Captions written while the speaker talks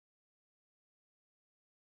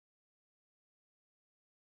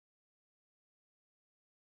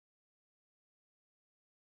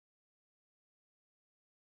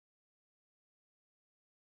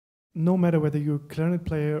no matter whether you're a clarinet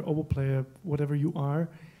player, oboe player, whatever you are,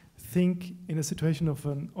 think in a situation of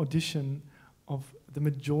an audition of the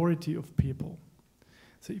majority of people.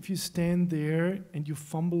 So if you stand there and you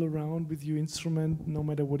fumble around with your instrument, no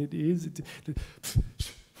matter what it is, and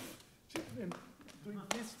doing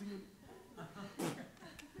this thing,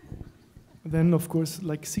 then of course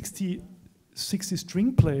like 60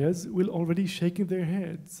 string players will already shaking their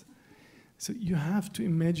heads. So you have to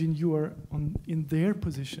imagine you are in their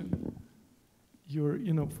position. You're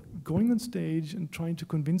going on stage and trying to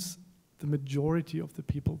convince the majority of the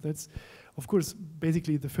people. That's, of course,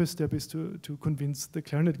 basically the first step is to convince the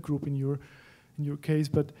clarinet group in your case,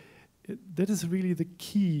 but that is really the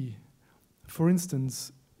key. For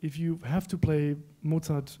instance, if you have to play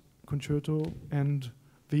Mozart concerto and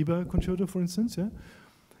Weber concerto, for instance, yeah,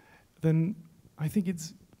 then I think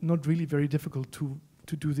it's not really very difficult to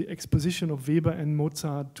do the exposition of Weber and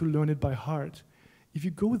Mozart to learn it by heart. If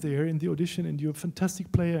you go there in the audition and you're a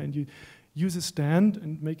fantastic player and you use a stand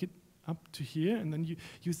and make it up to here and then you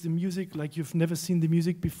use the music like you've never seen the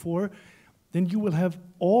music before, then you will have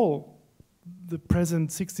all the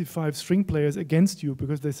present 65 string players against you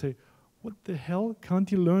because they say, what the hell,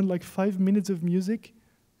 can't you learn like 5 minutes of music?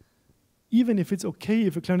 Even if it's okay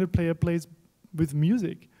if a clarinet player plays with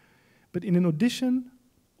music. But in an audition,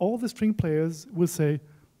 all the string players will say,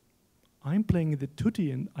 I'm playing the tutti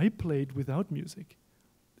and I played without music.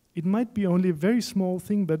 It might be only a very small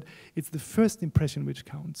thing, but it's the first impression which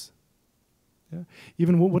counts. Yeah?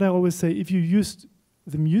 Even what I always say, if you use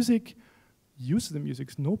the music,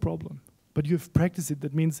 it's no problem. But you have practiced it,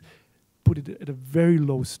 that means put it at a very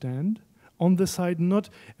low stand, on the side, not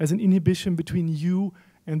as an inhibition between you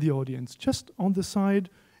and the audience, just on the side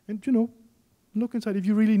and, look inside. If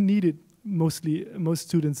you really need it, most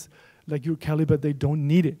students like your caliber, they don't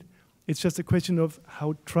need it. It's just a question of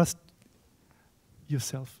how trust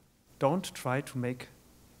yourself. Don't try to make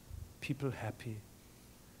people happy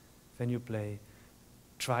when you play.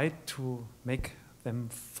 Try to make them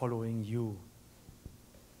following you.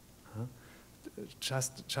 Huh?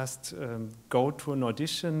 Just go to an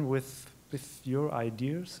audition with your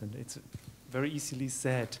ideas, and it's very easily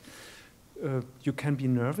said. You can be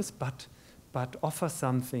nervous, but offer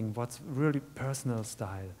something what's really personal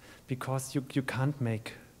style, because you can't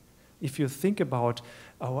make. If you think about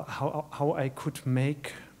how I could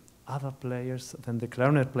make other players than the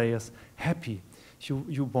clarinet players happy,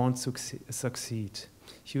 you won't succeed.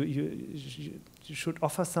 You should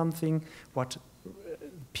offer something what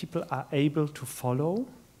people are able to follow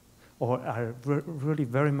or are really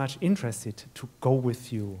very much interested to go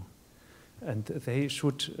with you. And they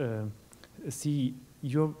should see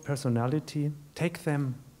your personality, take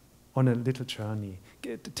them on a little journey,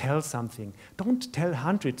 tell something. Don't tell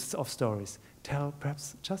hundreds of stories. Tell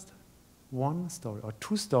perhaps just one story or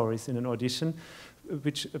 2 stories in an audition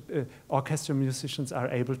which orchestra musicians are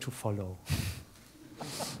able to follow.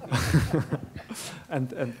 and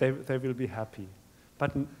they will be happy.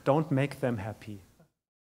 But don't make them happy.